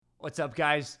What's up,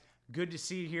 guys? Good to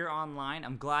see you here online.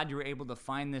 I'm glad you were able to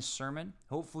find this sermon.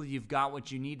 Hopefully you've got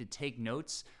what you need to take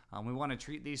notes. We want to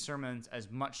treat these sermons as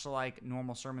much like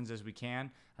normal sermons as we can.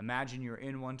 Imagine you're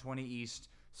in 120 East,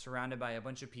 surrounded by a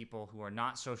bunch of people who are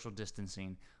not social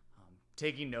distancing,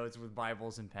 taking notes with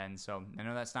Bibles and pens. So I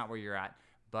know that's not where you're at,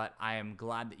 but I am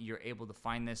glad that you're able to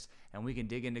find this and we can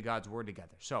dig into God's Word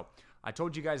together. So I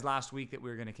told you guys last week that we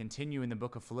were going to continue in the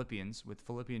book of Philippians with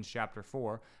Philippians chapter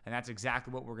 4, and that's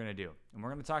exactly what we're going to do. And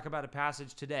we're going to talk about a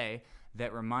passage today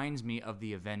that reminds me of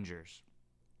the Avengers.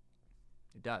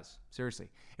 It does.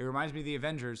 Seriously. It reminds me of the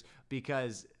Avengers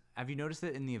because have you noticed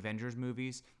that in the Avengers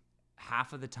movies,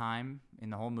 half of the time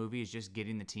in the whole movie is just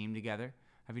getting the team together?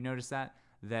 Have you noticed that?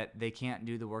 That they can't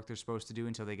do the work they're supposed to do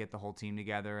until they get the whole team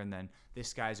together, and then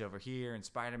this guy's over here, and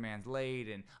Spider-Man's late,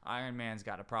 and Iron Man's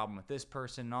got a problem with this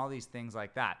person, and all these things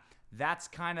like that. That's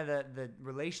kind of the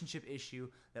relationship issue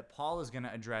that Paul is going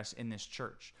to address in this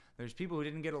church. There's people who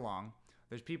didn't get along.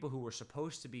 There's people who were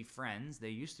supposed to be friends. They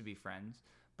used to be friends,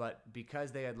 but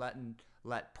because they had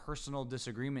let personal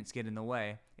disagreements get in the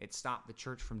way, it stopped the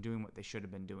church from doing what they should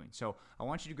have been doing. So I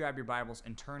want you to grab your Bibles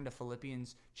and turn to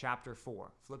Philippians chapter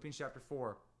 4. Philippians chapter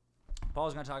 4,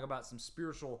 Paul's going to talk about some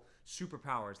spiritual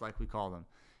superpowers, like we call them.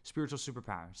 Spiritual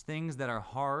superpowers. Things that are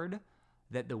hard,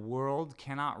 that the world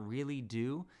cannot really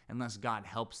do unless God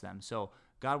helps them. So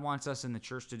God wants us in the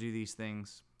church to do these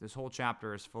things. This whole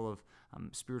chapter is full of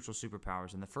spiritual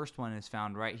superpowers. And the first one is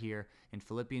found right here in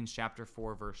Philippians chapter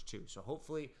 4, verse 2. So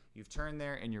hopefully you've turned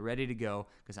there and you're ready to go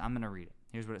because I'm going to read it.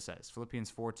 Here's what it says. Philippians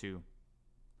 4, 2.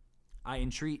 I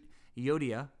entreat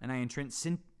Euodia and I entreat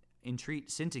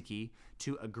Syntyche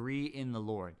to agree in the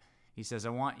Lord. He says, I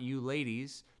want you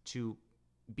ladies to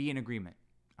be in agreement.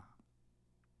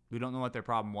 We don't know what their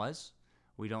problem was.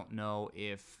 We don't know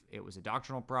if it was a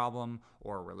doctrinal problem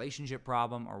or a relationship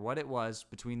problem or what it was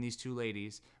between these two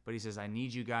ladies, but he says, I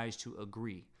need you guys to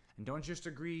agree. And don't just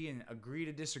agree and agree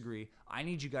to disagree. I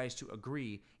need you guys to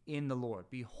agree in the Lord.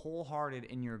 Be wholehearted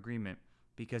in your agreement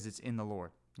because it's in the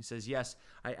Lord. He says, yes,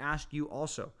 I ask you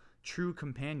also, true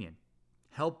companion,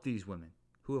 help these women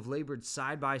who have labored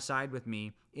side by side with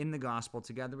me in the gospel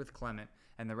together with Clement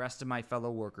and the rest of my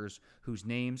fellow workers whose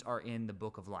names are in the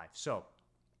book of life. So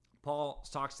Paul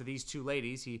talks to these two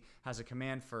ladies. He has a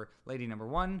command for lady number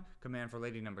 1, command for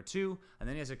lady number 2, and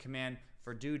then he has a command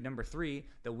for dude number 3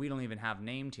 that we don't even have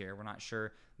named here. We're not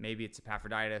sure. Maybe it's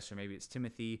Epaphroditus, or maybe it's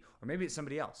Timothy, or maybe it's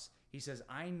somebody else. He says,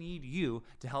 I need you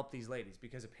to help these ladies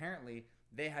because apparently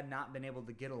they had not been able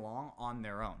to get along on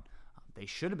their own. They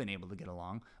should have been able to get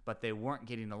along, but they weren't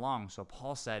getting along. So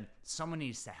Paul said, someone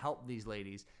needs to help these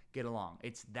ladies get along.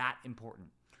 It's that important.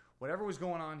 Whatever was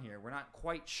going on here, we're not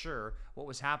quite sure what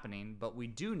was happening, but we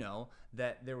do know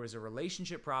that there was a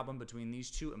relationship problem between these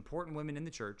two important women in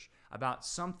the church about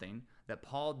something that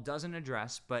Paul doesn't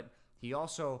address, but he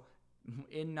also,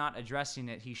 in not addressing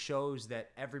it, he shows that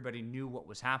everybody knew what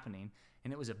was happening,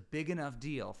 and it was a big enough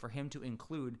deal for him to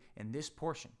include in this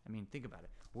portion. I mean, think about it.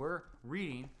 We're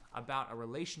reading about a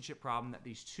relationship problem that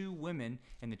these two women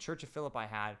in the church of Philippi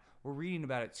had. We're reading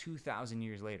about it 2,000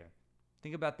 years later.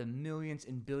 Think about the millions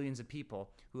and billions of people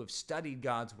who have studied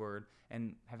God's word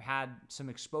and have had some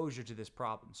exposure to this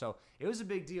problem. So it was a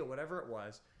big deal, whatever it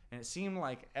was, and it seemed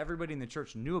like everybody in the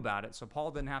church knew about it, so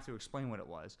Paul didn't have to explain what it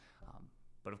was.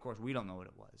 But of course, we don't know what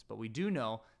it was. But we do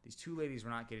know these two ladies were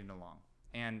not getting along.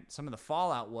 And some of the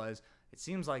fallout was, it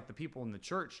seems like the people in the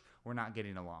church were not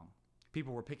getting along.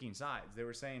 People were picking sides. They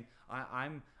were saying,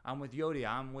 I'm with Euodia,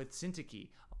 I'm with Syntyche.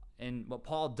 And what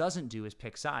Paul doesn't do is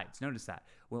pick sides. Notice that.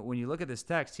 When you look at this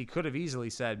text, he could have easily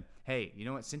said, hey, you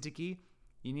know what, Syntyche?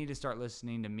 You need to start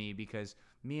listening to me because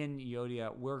me and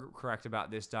Euodia, we're correct about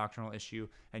this doctrinal issue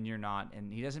and you're not.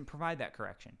 And he doesn't provide that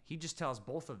correction. He just tells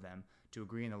both of them to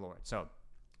agree in the Lord. So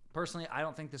personally, I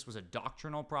don't think this was a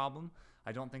doctrinal problem.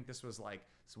 I don't think this was like,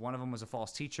 so one of them was a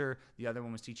false teacher, the other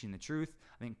one was teaching the truth.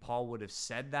 I think Paul would have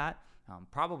said that.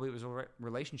 Probably it was a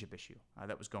relationship issue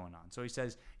that was going on. So he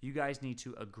says, you guys need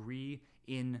to agree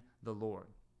in the Lord.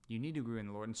 You need to agree in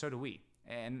the Lord, and so do we.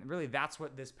 And really, that's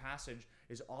what this passage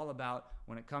is all about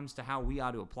when it comes to how we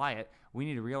ought to apply it. We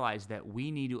need to realize that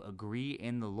we need to agree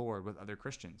in the Lord with other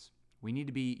Christians. We need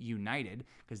to be united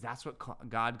because that's what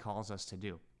God calls us to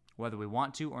do. Whether we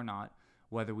want to or not,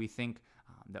 whether we think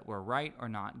that we're right or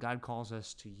not, God calls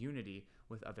us to unity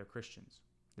with other Christians.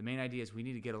 The main idea is we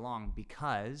need to get along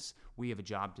because we have a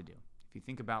job to do. If you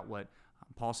think about what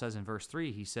Paul says in verse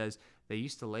 3, he says, they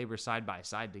used to labor side by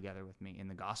side together with me in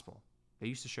the gospel. They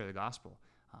used to share the gospel.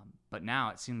 But now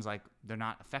it seems like they're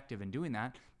not effective in doing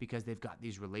that because they've got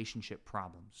these relationship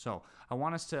problems. So I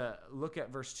want us to look at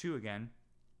verse 2 again.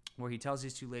 where he tells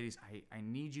these two ladies, I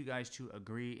need you guys to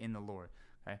agree in the Lord.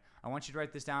 Okay? I want you to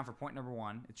write this down for point number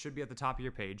 1. It should be at the top of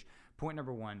your page. Point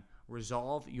number 1,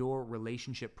 resolve your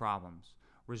relationship problems.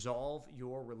 Resolve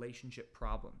your relationship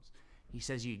problems. He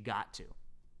says you got to.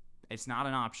 It's not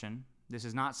an option. This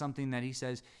is not something that he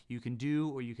says you can do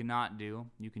or you cannot do.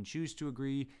 You can choose to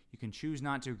agree. You can choose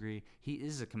not to agree. He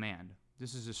is a command.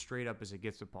 This is as straight up as it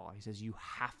gets with Paul. He says you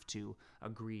have to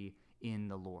agree in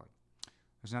the Lord.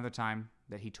 There's another time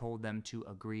that he told them to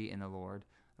agree in the Lord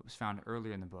that was found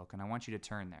earlier in the book, and I want you to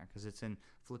turn there because it's in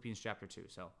Philippians chapter 2.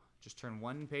 So just turn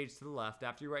one page to the left.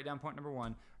 After you write down point number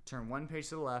 1, turn one page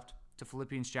to the left to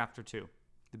Philippians chapter 2.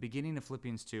 The beginning of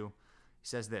Philippians 2, he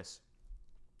says this.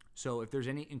 So if there's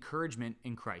any encouragement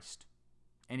in Christ,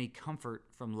 any comfort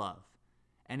from love,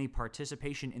 any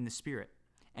participation in the Spirit,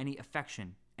 any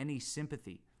affection, any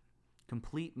sympathy,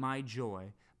 complete my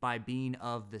joy by being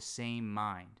of the same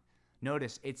mind.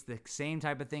 Notice it's the same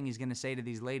type of thing he's going to say to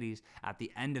these ladies at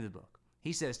the end of the book.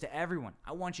 He says to everyone,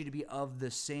 I want you to be of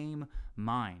the same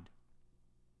mind.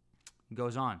 He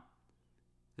goes on.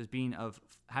 There's being of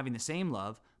having the same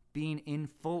love, being in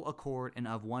full accord and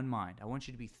of one mind. I want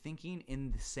you to be thinking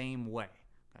in the same way.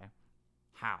 Okay?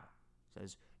 How? It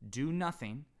says, do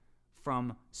nothing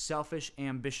from selfish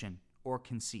ambition or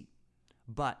conceit,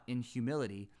 but in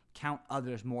humility count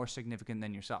others more significant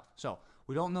than yourself. So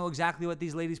we don't know exactly what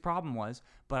these ladies' problem was,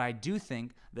 but I do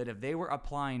think that if they were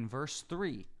applying verse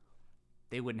 3,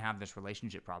 they wouldn't have this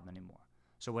relationship problem anymore.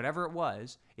 So whatever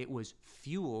it was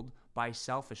fueled by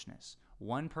selfishness.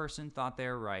 One person thought they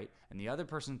were right, and the other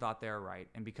person thought they were right,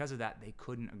 and because of that, they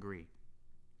couldn't agree.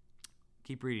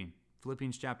 Keep reading.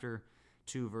 Philippians chapter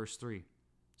 2, verse 3. It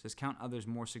says, count others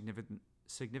more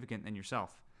significant than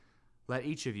yourself. Let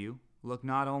each of you look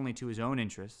not only to his own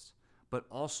interests, but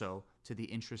also to the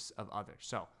interests of others.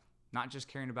 So, not just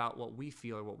caring about what we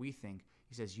feel or what we think.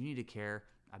 He says you need to care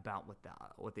about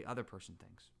what the other person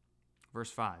thinks.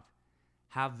 Verse 5.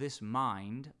 Have this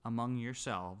mind among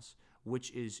yourselves,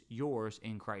 which is yours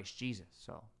in Christ Jesus.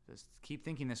 So, just keep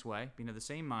thinking this way, being of the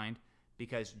same mind,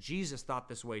 because Jesus thought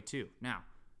this way too. Now,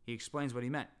 he explains what he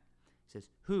meant. He says,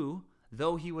 who,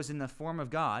 though he was in the form of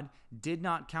God, did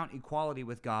not count equality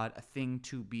with God a thing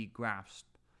to be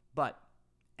grasped, but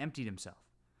emptied himself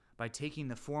by taking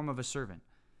the form of a servant.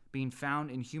 Being found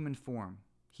in human form,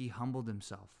 he humbled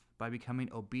himself by becoming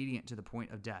obedient to the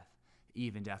point of death,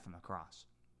 even death on the cross.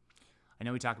 I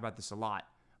know we talk about this a lot,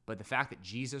 but the fact that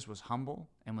Jesus was humble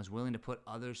and was willing to put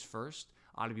others first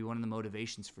ought to be one of the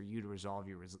motivations for you to resolve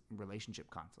your relationship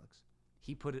conflicts.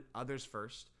 He put others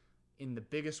first in the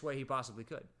biggest way he possibly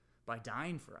could, by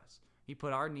dying for us. He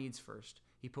put our needs first.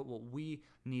 He put what we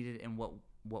needed and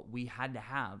what we had to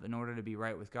have in order to be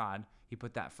right with God. He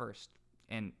put that first.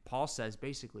 And Paul says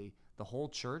basically the whole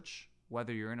church,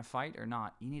 whether you're in a fight or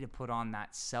not, you need to put on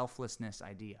that selflessness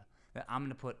idea that I'm going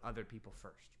to put other people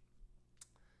first.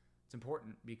 It's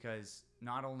important because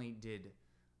not only did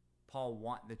Paul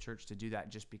want the church to do that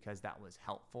just because that was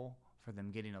helpful for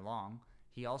them getting along,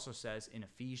 he also says in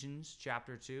Ephesians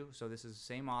chapter 2, so this is the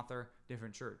same author,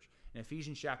 different church. In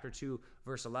Ephesians chapter 2,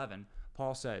 verse 11,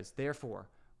 Paul says, therefore,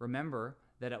 remember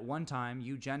that at one time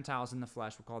you Gentiles in the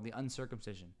flesh were called the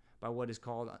uncircumcision by what is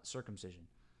called circumcision,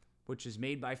 which is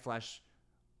made by flesh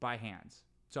by hands.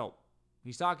 So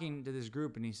he's talking to this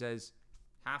group and he says,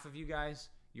 half of you guys,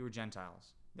 you were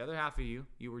Gentiles. The other half of you,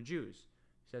 you were Jews.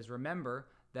 He says, remember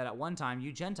that at one time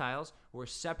you Gentiles were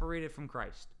separated from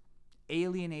Christ,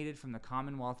 alienated from the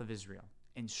commonwealth of Israel,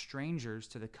 and strangers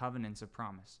to the covenants of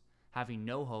promise, having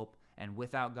no hope and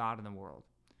without God in the world.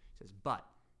 He says, but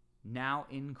now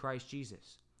in Christ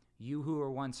Jesus, you who were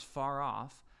once far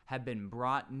off have been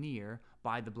brought near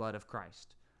by the blood of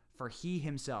Christ. For he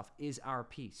himself is our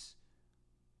peace,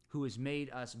 who has made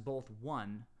us both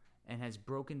one and has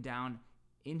broken down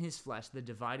in his flesh the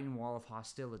dividing wall of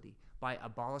hostility by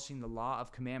abolishing the law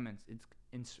of commandments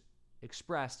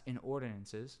expressed in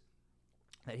ordinances,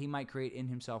 that he might create in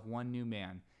himself one new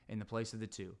man in the place of the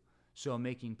two, so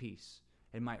making peace,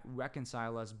 and might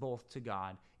reconcile us both to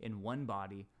God in one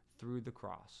body through the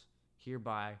cross,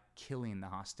 hereby killing the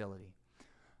hostility.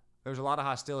 There was a lot of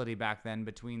hostility back then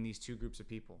between these two groups of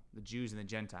people, the Jews and the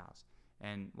Gentiles.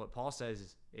 And what Paul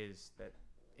says is that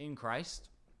in Christ,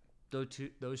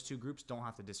 those two groups don't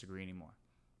have to disagree anymore.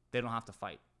 They don't have to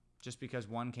fight. Just because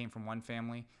one came from one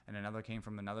family and another came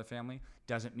from another family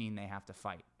doesn't mean they have to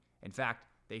fight. In fact,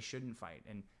 they shouldn't fight.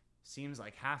 And seems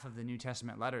like half of the New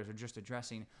Testament letters are just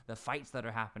addressing the fights that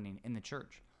are happening in the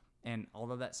church. And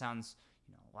although that sounds,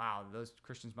 wow, those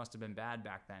Christians must have been bad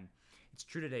back then, it's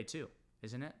true today too,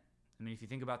 isn't it? I mean, if you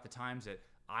think about the times that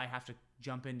I have to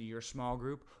jump into your small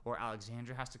group or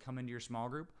Alexandra has to come into your small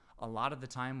group, a lot of the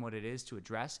time what it is to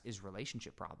address is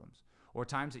relationship problems, or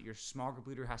times that your small group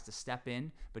leader has to step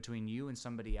in between you and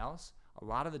somebody else. A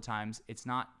lot of the times it's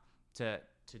not to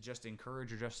just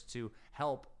encourage or just to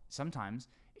help. Sometimes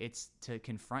it's to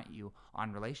confront you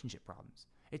on relationship problems.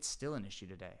 It's still an issue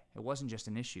today. It wasn't just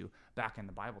an issue back in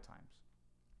the Bible times.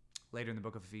 Later in the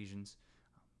book of Ephesians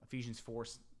 4,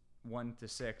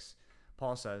 1-6,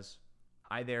 Paul says,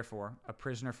 I therefore, a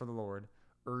prisoner for the Lord,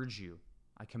 urge you,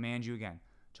 I command you again,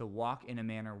 to walk in a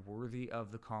manner worthy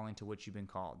of the calling to which you've been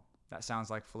called. That sounds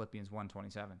like Philippians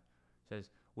 1:27. It says,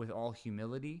 with all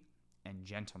humility and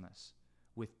gentleness,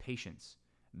 with patience,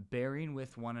 bearing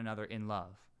with one another in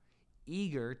love,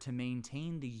 eager to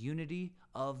maintain the unity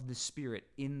of the Spirit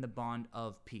in the bond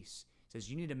of peace. It says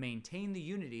you need to maintain the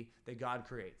unity that God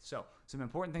creates. So, some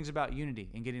important things about unity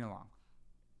and getting along.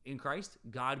 In Christ,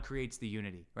 God creates the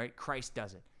unity, right? Christ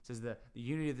does it. It says the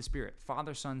unity of the Spirit,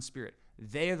 Father, Son, Spirit.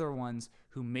 They are the ones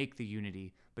who make the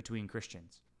unity between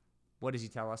Christians. What does he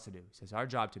tell us to do? He says our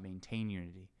job to maintain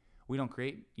unity. We don't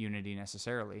create unity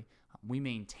necessarily. We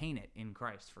maintain it in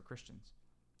Christ for Christians.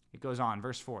 It goes on,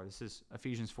 verse 4. This is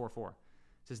Ephesians 4:4. It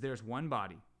says, there's one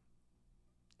body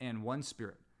and one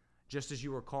Spirit, just as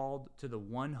you were called to the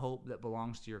one hope that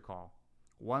belongs to your call.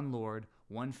 One Lord,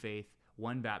 one faith,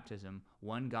 one baptism,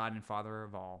 one God and Father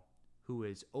of all, who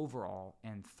is over all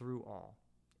and through all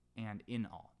and in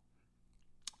all.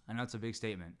 I know it's a big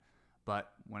statement,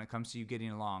 but when it comes to you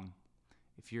getting along,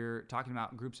 if you're talking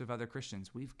about groups of other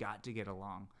Christians, we've got to get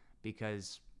along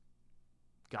because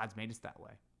God's made us that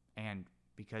way. And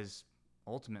because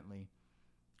ultimately,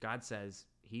 God says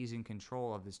he's in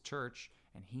control of his church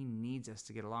and he needs us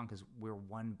to get along because we're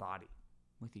one body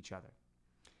with each other.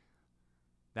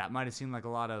 That might have seemed like a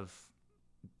lot of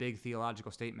big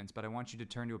theological statements, but I want you to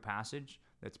turn to a passage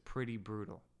that's pretty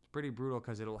brutal. It's pretty brutal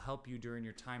because it'll help you during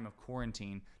your time of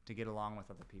quarantine to get along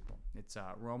with other people. It's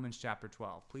Romans chapter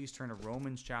 12. Please turn to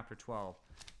Romans chapter 12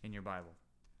 in your Bible.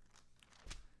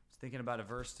 I was thinking about a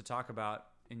verse to talk about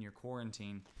in your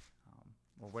quarantine,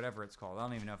 or whatever it's called. I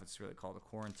don't even know if it's really called a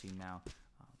quarantine now.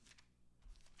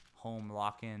 Home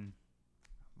lock-in,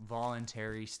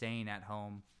 voluntary staying at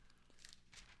home,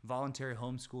 voluntary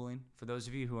homeschooling. For those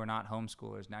of you who are not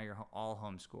homeschoolers, now you're all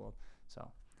homeschooled.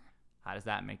 So how does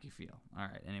that make you feel? All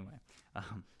right, anyway.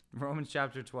 Romans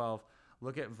chapter 12,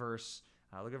 look at verse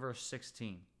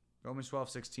 16. Romans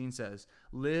 12:16 says,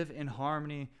 live in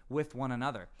harmony with one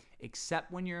another,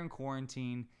 except when you're in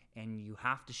quarantine and you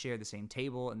have to share the same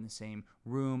table and the same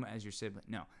room as your sibling.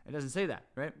 No, it doesn't say that,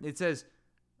 right? It says,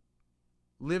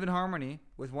 live in harmony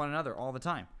with one another all the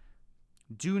time.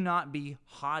 Do not be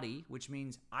haughty, which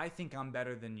means I think I'm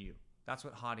better than you. That's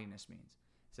what haughtiness means.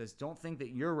 It says, don't think that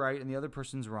you're right and the other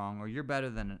person's wrong or you're better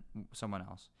than someone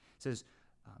else. It says,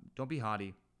 don't be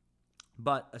haughty,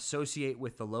 but associate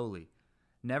with the lowly.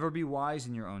 Never be wise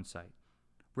in your own sight.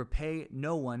 Repay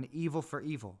no one evil for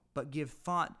evil, but give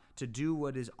thought to do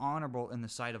what is honorable in the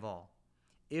sight of all.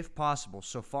 If possible,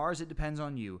 so far as it depends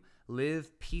on you,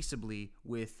 live peaceably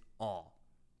with all.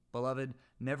 Beloved,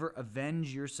 never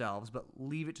avenge yourselves, but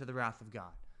leave it to the wrath of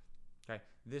God. Okay,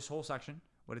 this whole section,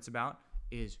 what it's about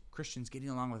is Christians getting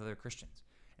along with other Christians.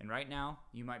 And right now,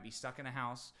 you might be stuck in a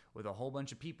house with a whole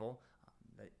bunch of people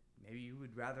that maybe you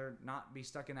would rather not be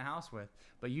stuck in a house with,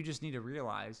 but you just need to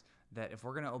realize that if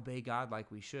we're going to obey God like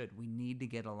we should, we need to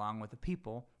get along with the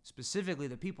people, specifically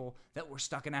the people that we're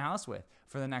stuck in a house with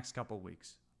for the next couple of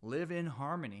weeks. Live in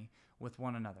harmony with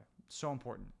one another. It's so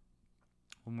important.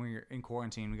 When we're in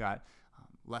quarantine, we got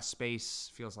less space,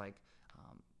 feels like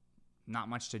not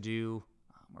much to do.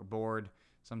 We're bored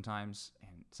sometimes,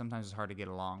 and sometimes it's hard to get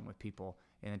along with people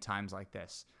in times like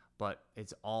this. But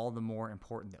it's all the more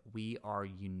important that we are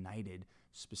united,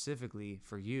 specifically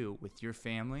for you with your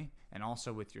family and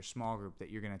also with your small group that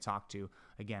you're going to talk to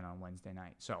again on Wednesday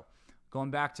night. So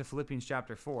going back to Philippians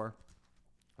chapter 4,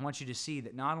 I want you to see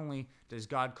that not only does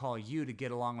God call you to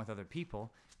get along with other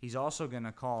people, he's also going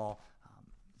to call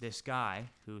this guy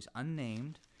who's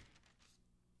unnamed,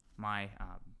 my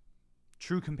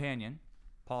true companion.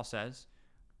 Paul says,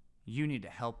 you need to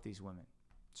help these women.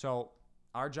 So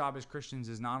our job as Christians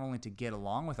is not only to get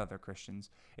along with other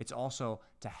Christians, it's also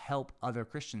to help other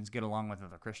Christians get along with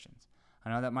other Christians.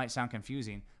 I know that might sound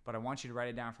confusing, but I want you to write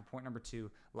it down for point number 2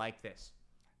 like this.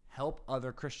 Help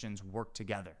other Christians work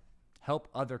together. Help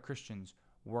other Christians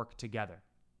work together.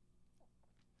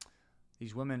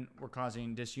 These women were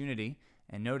causing disunity,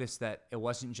 and notice that it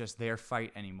wasn't just their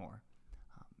fight anymore.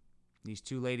 These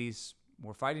two ladies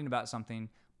were fighting about something,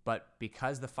 but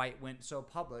because the fight went so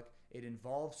public, it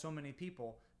involved so many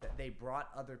people that they brought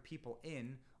other people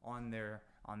in on their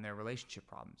relationship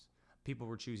problems. People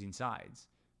were choosing sides.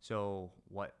 So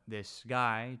what this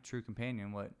guy, true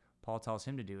companion, what Paul tells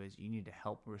him to do is you need to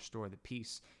help restore the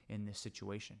peace in this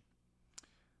situation.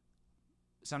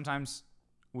 Sometimes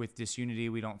with disunity,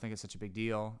 we don't think it's such a big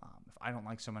deal. If I don't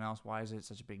like someone else, why is it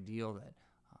such a big deal that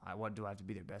what do I have to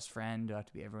be their best friend? Do I have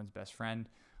to be everyone's best friend?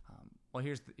 Well,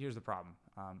 here's the problem.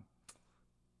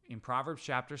 In Proverbs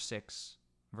chapter 6,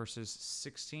 verses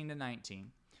 16 to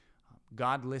 19,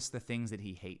 God lists the things that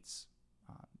he hates.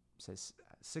 It says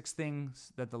 6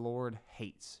 things that the Lord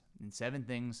hates and 7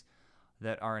 things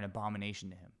that are an abomination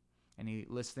to him. And he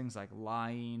lists things like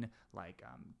lying, like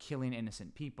killing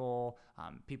innocent people,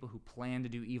 people who plan to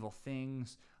do evil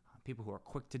things, people who are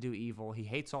quick to do evil. He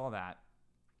hates all that.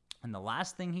 And the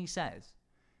last thing he says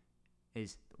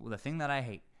is, the thing that I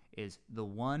hate is the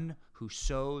one who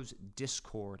sows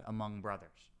discord among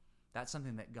brothers. That's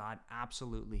something that God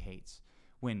absolutely hates.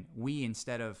 When we,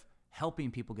 instead of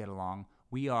helping people get along,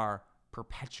 we are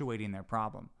perpetuating their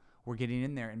problem. We're getting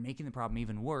in there and making the problem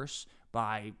even worse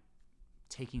by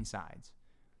taking sides,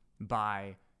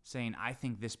 by saying, I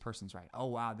think this person's right. Oh,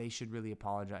 wow, they should really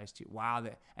apologize to you. Wow.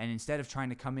 And instead of trying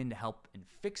to come in to help and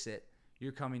fix it,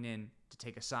 you're coming in to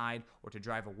take a side or to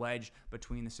drive a wedge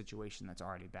between the situation that's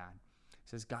already bad. It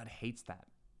says God hates that.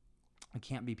 It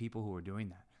can't be people who are doing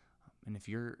that. And if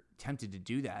you're tempted to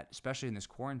do that, especially in this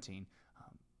quarantine,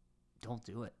 don't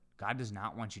do it. God does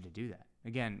not want you to do that.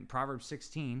 Again, Proverbs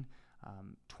 16,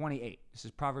 28. This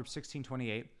is Proverbs 16,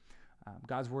 28.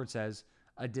 God's word says,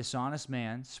 a dishonest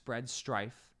man spreads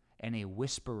strife, and a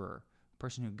whisperer, a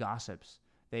person who gossips,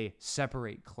 they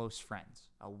separate close friends.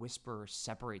 A whisperer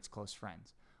separates close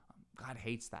friends. God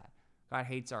hates that. God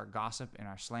hates our gossip and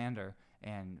our slander.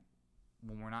 And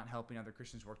when we're not helping other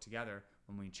Christians work together,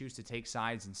 when we choose to take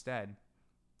sides instead,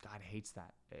 God hates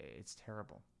that. It's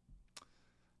terrible.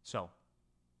 So,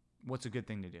 what's a good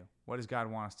thing to do? What does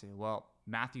God want us to do? Well,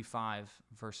 Matthew 5,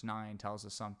 verse 9 tells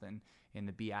us something in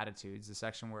the Beatitudes, the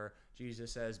section where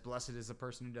Jesus says, blessed is the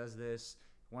person who does this.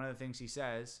 One of the things he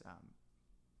says,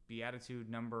 Beatitude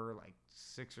number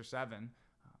 6 or 7,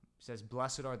 says,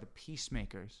 blessed are the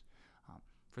peacemakers,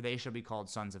 for they shall be called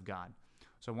sons of God.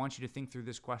 So I want you to think through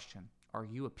this question. Are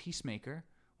you a peacemaker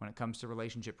when it comes to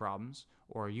relationship problems,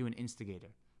 or are you an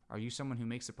instigator? Are you someone who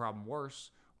makes the problem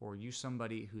worse, or are you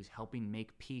somebody who's helping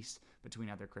make peace between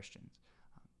other Christians?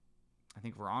 I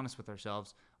think if we're honest with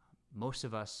ourselves, most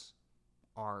of us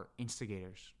are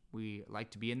instigators. We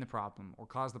like to be in the problem or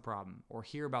cause the problem or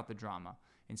hear about the drama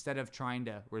instead of trying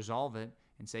to resolve it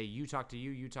and say, you talk to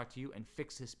you, and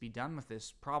fix this, be done with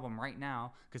this problem right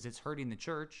now because it's hurting the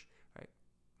church. Right?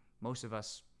 Most of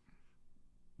us,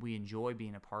 we enjoy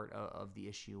being a part of the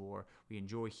issue, or we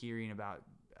enjoy hearing about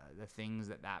the things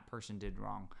that person did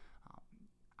wrong.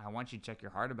 I want you to check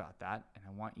your heart about that, and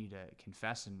I want you to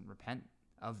confess and repent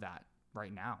of that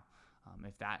right now.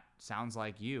 If that sounds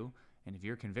like you, and if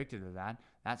you're convicted of that,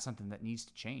 that's something that needs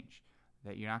to change.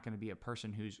 That you're not going to be a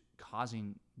person who's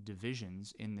causing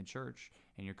divisions in the church,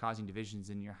 and you're causing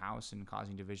divisions in your house and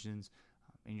causing divisions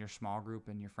in your small group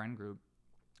and your friend group.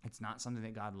 It's not something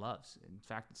that God loves. In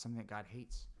fact, it's something that God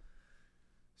hates.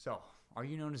 So, are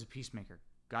you known as a peacemaker?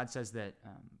 God says that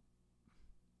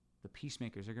the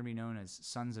peacemakers are going to be known as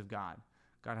sons of God.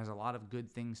 God has a lot of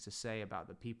good things to say about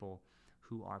the people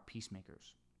who are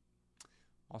peacemakers.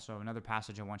 Also, another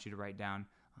passage I want you to write down,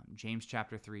 James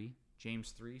chapter 3,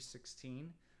 James 3,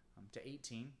 16 to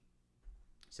 18. It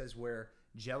says, where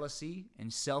jealousy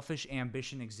and selfish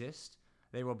ambition exist,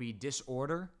 there will be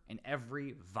disorder and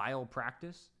every vile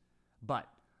practice. But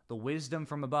the wisdom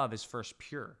from above is first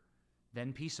pure,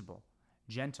 then peaceable,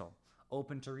 gentle,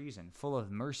 open to reason, full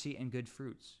of mercy and good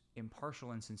fruits,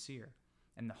 impartial and sincere.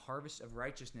 And the harvest of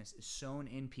righteousness is sown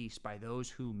in peace by those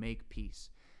who make peace.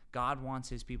 God wants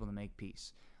his people to make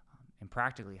peace. And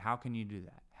practically, how can you do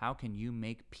that? How can you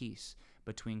make peace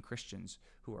between Christians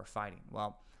who are fighting?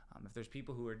 Well, if there's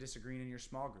people who are disagreeing in your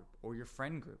small group or your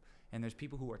friend group, and there's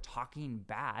people who are talking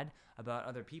bad about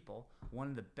other people, one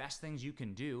of the best things you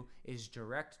can do is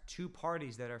direct two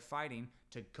parties that are fighting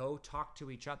to go talk to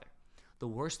each other. The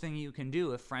worst thing you can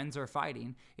do if friends are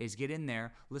fighting is get in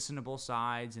there, listen to both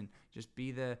sides, and just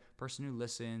be the person who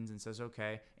listens and says,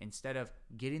 okay, instead of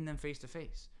getting them face to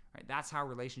face. Right? That's how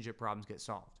relationship problems get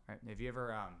solved. Right? Have you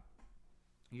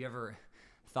ever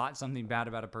thought something bad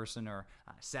about a person or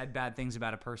said bad things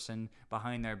about a person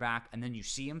behind their back, and then you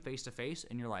see them face to face,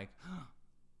 and you're like,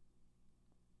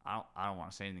 I don't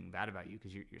want to say anything bad about you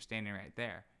because you're standing right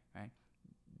there. Right?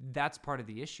 That's part of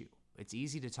the issue. It's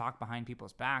easy to talk behind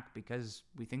people's back because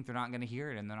we think they're not going to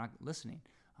hear it and they're not listening.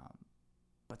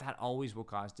 But that always will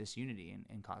cause disunity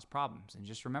and cause problems. And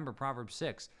just remember Proverbs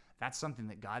 6, that's something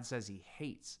that God says he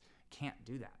hates. Can't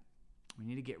do that. We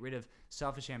need to get rid of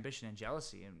selfish ambition and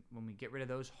jealousy. And when we get rid of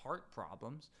those heart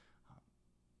problems,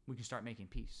 we can start making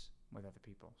peace with other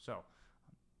people. So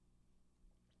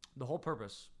the whole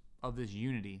purpose of this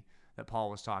unity that Paul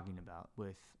was talking about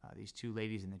with these two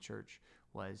ladies in the church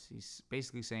was he's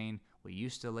basically saying, we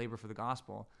used to labor for the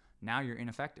gospel. Now you're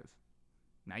ineffective.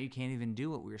 Now you can't even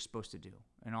do what we were supposed to do.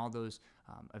 And all those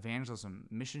evangelism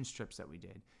mission trips that we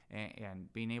did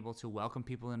and being able to welcome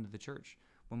people into the church.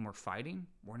 When we're fighting,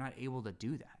 we're not able to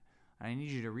do that. And I need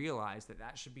you to realize that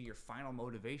that should be your final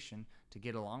motivation to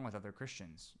get along with other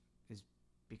Christians, is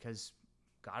because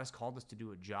God has called us to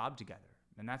do a job together,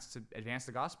 and that's to advance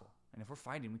the gospel. And if we're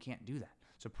fighting, we can't do that.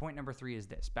 So point number 3 is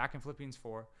this. Back in Philippians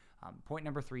 4, point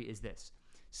number 3 is this.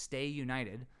 Stay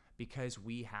united because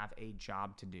we have a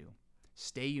job to do.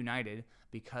 Stay united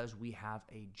because we have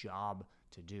a job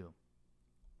to do.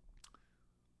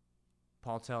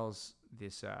 Paul tells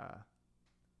this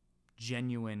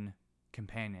genuine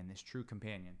companion, this true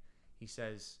companion, he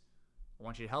says, I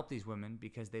want you to help these women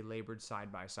because they labored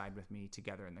side by side with me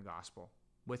together in the gospel,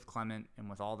 with Clement and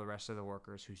with all the rest of the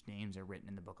workers whose names are written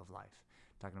in the book of life.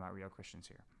 Talking about real Christians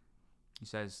here. He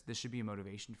says, this should be a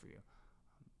motivation for you.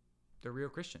 They're real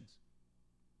Christians.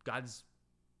 God's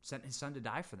sent his son to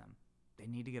die for them. They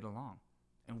need to get along.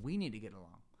 And we need to get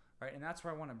along. Right? And that's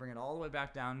where I want to bring it all the way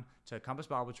back down to Compass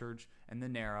Bible Church and the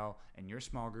Narrow and your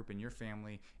small group and your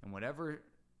family and whatever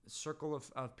circle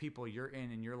of people you're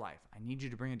in your life. I need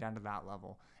you to bring it down to that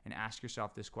level and ask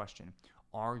yourself this question.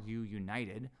 Are you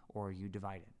united or are you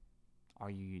divided?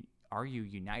 Are you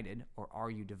united or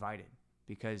are you divided?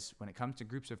 Because when it comes to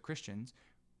groups of Christians,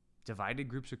 divided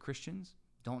groups of Christians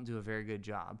don't do a very good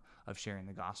job of sharing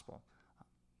the gospel,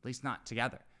 at least not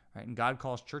together. Right? And God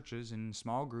calls churches and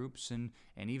small groups and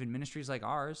even ministries like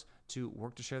ours to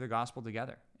work to share the gospel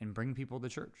together and bring people to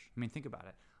church. I mean, think about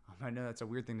it. I know that's a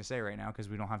weird thing to say right now because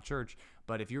we don't have church,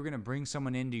 but if you're going to bring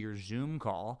someone into your Zoom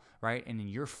call, right, and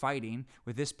you're fighting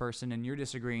with this person and you're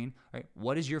disagreeing, right,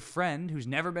 what is your friend who's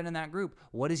never been in that group,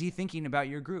 what is he thinking about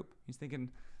your group? He's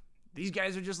thinking, these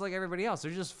guys are just like everybody else.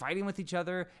 They're just fighting with each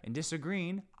other and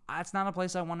disagreeing. That's not a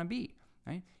place I want to be.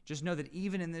 Right? Just know that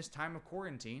even in this time of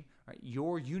quarantine, right,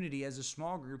 your unity as a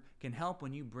small group can help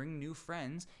when you bring new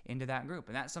friends into that group.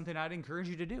 And that's something I'd encourage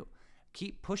you to do.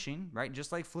 Keep pushing, right?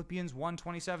 Just like Philippians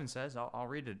 1:27 says. I'll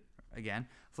read it again.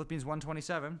 Philippians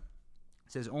 1:27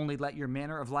 says, only let your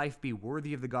manner of life be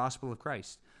worthy of the gospel of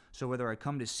Christ. So whether I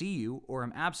come to see you or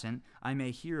am absent, I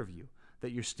may hear of you,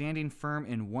 that you're standing firm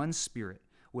in one spirit,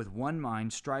 with one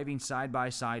mind, striving side by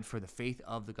side for the faith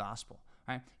of the gospel.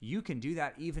 Right? You can do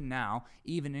that even now,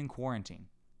 even in quarantine.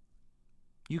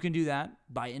 You can do that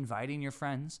by inviting your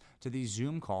friends to these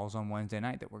Zoom calls on Wednesday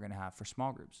night that we're going to have for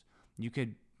small groups. You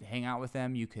could hang out with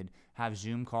them. You could have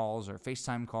Zoom calls or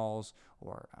FaceTime calls,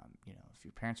 or if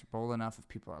your parents are bold enough, if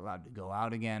people are allowed to go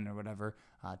out again or whatever,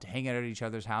 to hang out at each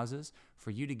other's houses, for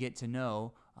you to get to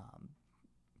know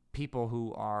people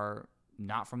who are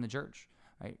not from the church.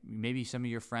 Right? Maybe some of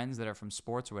your friends that are from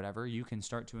sports or whatever, you can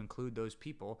start to include those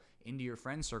people into your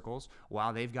friend circles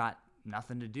while they've got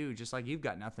nothing to do, just like you've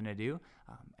got nothing to do.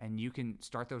 And you can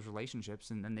start those relationships,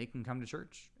 and then they can come to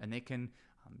church, and they can,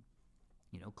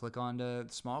 click on to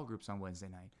small groups on Wednesday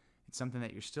night. It's something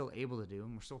that you're still able to do,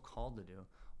 and we're still called to do,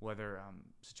 whether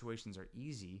situations are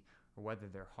easy or whether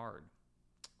they're hard.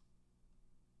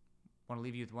 I want to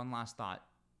leave you with one last thought.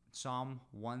 Psalm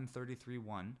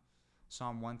 133:1.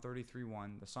 Psalm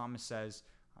 133:1, the psalmist says,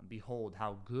 behold,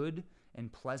 how good and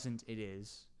pleasant it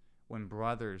is when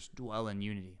brothers dwell in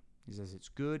unity. He says it's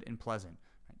good and pleasant.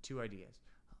 Right? Two ideas.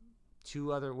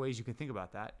 Two other ways you can think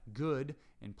about that. Good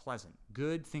and pleasant.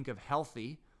 Good, think of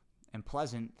healthy, and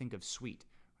pleasant, think of sweet.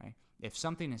 Right? If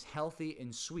something is healthy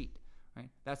and sweet, right,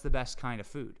 that's the best kind of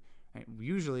food. Right?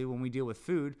 Usually when we deal with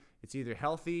food, it's either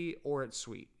healthy or it's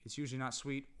sweet. It's usually not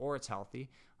sweet or it's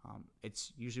healthy.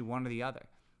 It's usually one or the other.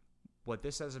 What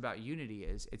this says about unity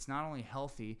is it's not only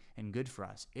healthy and good for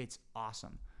us, it's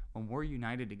awesome. When we're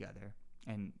united together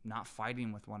and not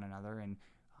fighting with one another and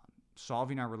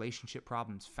solving our relationship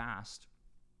problems fast,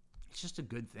 it's just a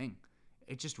good thing.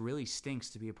 It just really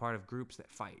stinks to be a part of groups that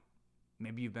fight.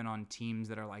 Maybe you've been on teams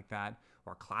that are like that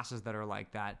or classes that are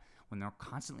like that. When they're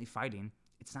constantly fighting,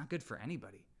 it's not good for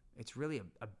anybody. It's really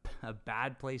a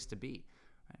bad place to be.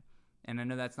 And I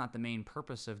know that's not the main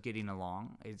purpose of getting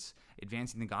along. It's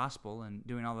advancing the gospel and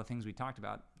doing all the things we talked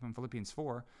about from Philippians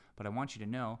 4. But I want you to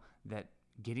know that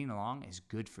getting along is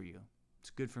good for you.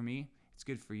 It's good for me. It's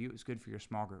good for you. It's good for your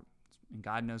small group. And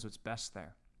God knows what's best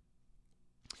there.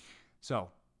 So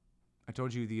I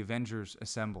told you the Avengers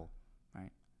assemble,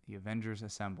 right? The Avengers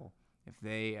assemble. If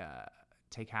they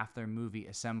take half their movie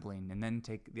assembling and then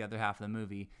take the other half of the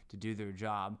movie to do their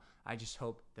job. I just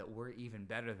hope that we're even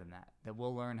better than that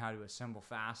we'll learn how to assemble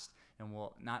fast, and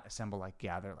we'll not assemble like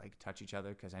gather, like touch each other,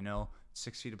 because I know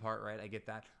 6 feet apart, right? I get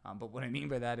that. But what I mean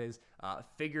by that is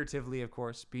figuratively, of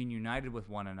course, being united with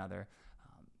one another,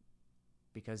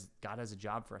 because God has a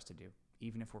job for us to do,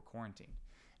 even if we're quarantined.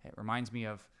 It reminds me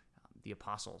of the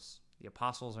apostles. The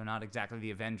apostles are not exactly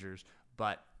the Avengers,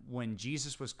 but when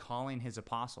Jesus was calling his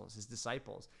apostles, his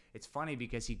disciples, it's funny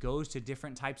because he goes to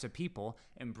different types of people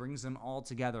and brings them all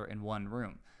together in one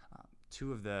room.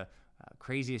 Two of the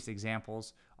craziest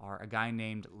examples are a guy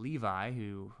named Levi,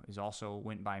 who is also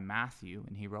went by Matthew,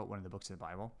 and he wrote one of the books of the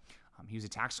Bible. He was a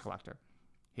tax collector.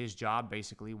 His job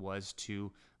basically was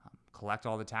to collect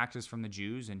all the taxes from the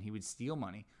Jews, and he would steal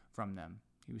money from them.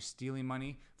 He was stealing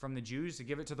money from the Jews to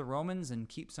give it to the Romans and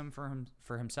keep some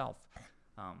for himself.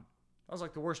 That was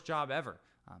like the worst job ever,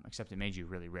 except it made you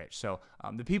really rich. So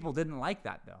the people didn't like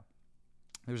that, though.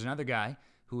 There was another guy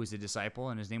who was a disciple,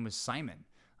 and his name was Simon.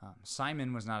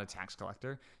 Simon was not a tax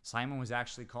collector. Simon was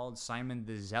actually called Simon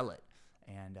the Zealot.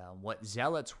 And what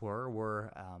zealots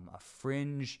were a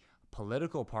fringe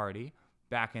political party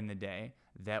back in the day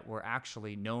that were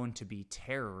actually known to be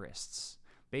terrorists.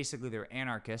 Basically, they were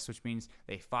anarchists, which means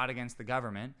they fought against the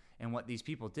government. And what these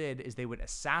people did is they would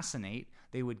assassinate,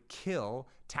 they would kill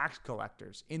tax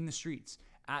collectors in the streets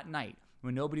at night.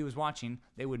 When nobody was watching,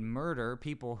 they would murder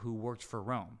people who worked for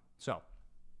Rome. So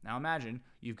now imagine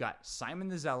you've got Simon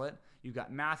the Zealot, you've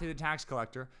got Matthew the tax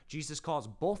collector. Jesus calls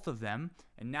both of them,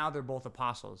 and now they're both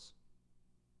apostles.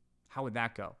 How would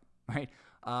that go, right?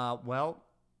 Well,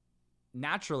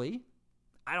 naturally,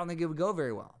 I don't think it would go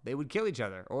very well. They would kill each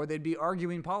other, or they'd be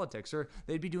arguing politics, or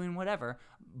they'd be doing whatever.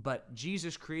 But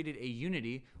Jesus created a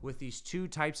unity with these two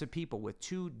types of people, with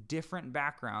two different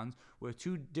backgrounds, with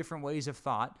two different ways of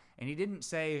thought. And he didn't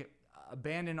say,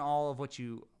 abandon all of what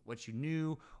you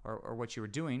knew or what you were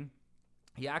doing.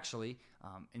 He actually,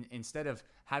 instead of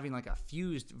having like a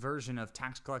fused version of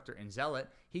tax collector and zealot,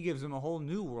 he gives them a whole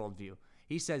new worldview.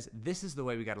 He says, this is the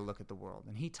way we got to look at the world.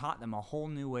 And he taught them a whole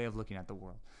new way of looking at the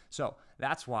world. So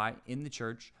that's why in the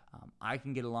church, I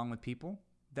can get along with people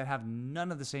that have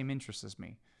none of the same interests as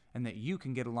me, and that you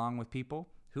can get along with people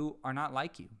who are not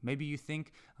like you. Maybe you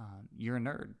think you're a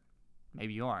nerd.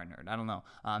 Maybe you are a nerd. I don't know.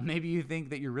 Maybe you think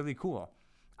that you're really cool.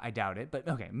 I doubt it, but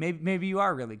okay, maybe you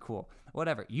are really cool.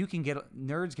 Whatever.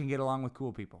 Nerds can get along with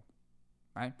cool people,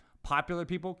 right? Popular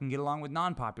people can get along with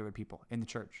non-popular people in the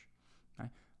church, right?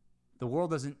 The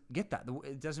world doesn't get that.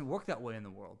 It doesn't work that way in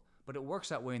the world, but it works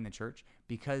that way in the church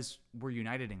because we're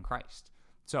united in Christ.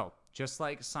 So just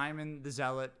like Simon the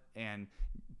Zealot and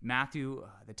Matthew,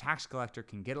 the tax collector,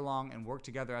 can get along and work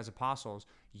together as apostles,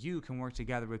 you can work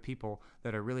together with people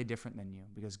that are really different than you,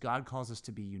 because God calls us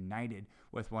to be united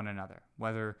with one another.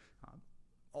 Whether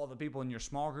all the people in your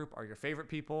small group are your favorite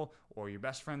people, or your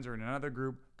best friends are in another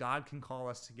group, God can call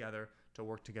us together to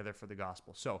work together for the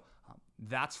gospel. So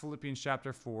that's Philippians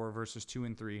chapter 4, verses 2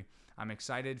 and 3. I'm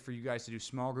excited for you guys to do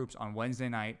small groups on Wednesday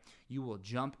night. You will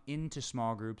jump into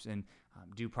small groups and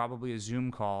do probably a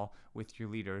Zoom call with your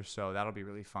leaders. So that'll be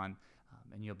really fun.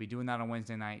 And you'll be doing that on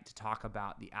Wednesday night to talk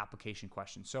about the application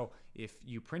questions. So if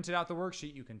you printed out the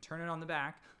worksheet, you can turn it on the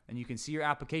back and you can see your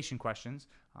application questions.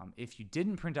 If you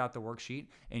didn't print out the worksheet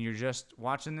and you're just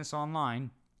watching this online,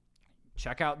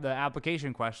 check out the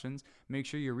application questions. Make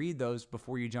sure you read those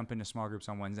before you jump into small groups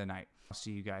on Wednesday night. I'll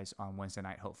see you guys on Wednesday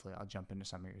night. Hopefully, I'll jump into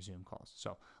some of your Zoom calls.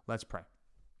 So let's pray.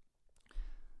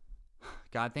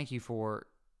 God, thank you for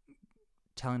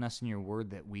telling us in your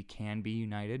word that we can be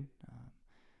united.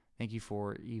 Thank you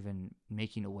for even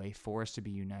making a way for us to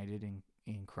be united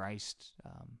in Christ. I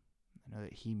know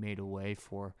that he made a way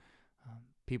for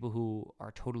people who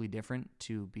are totally different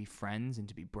to be friends and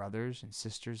to be brothers and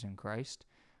sisters in Christ.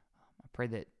 I pray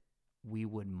that we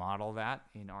would model that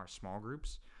in our small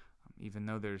groups. Even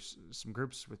though there's some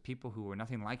groups with people who are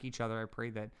nothing like each other, I pray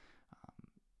that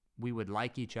we would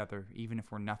like each other, even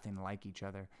if we're nothing like each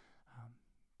other.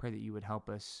 Pray that you would help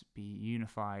us be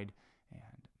unified, and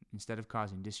instead of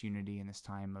causing disunity in this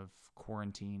time of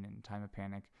quarantine and time of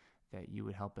panic, that you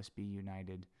would help us be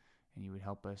united, and you would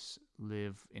help us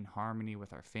live in harmony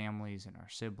with our families and our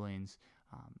siblings,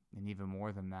 and even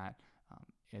more than that,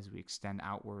 as we extend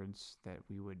outwards, that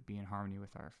we would be in harmony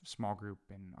with our small group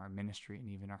and our ministry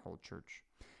and even our whole church.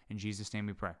 In Jesus' name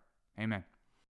we pray. Amen.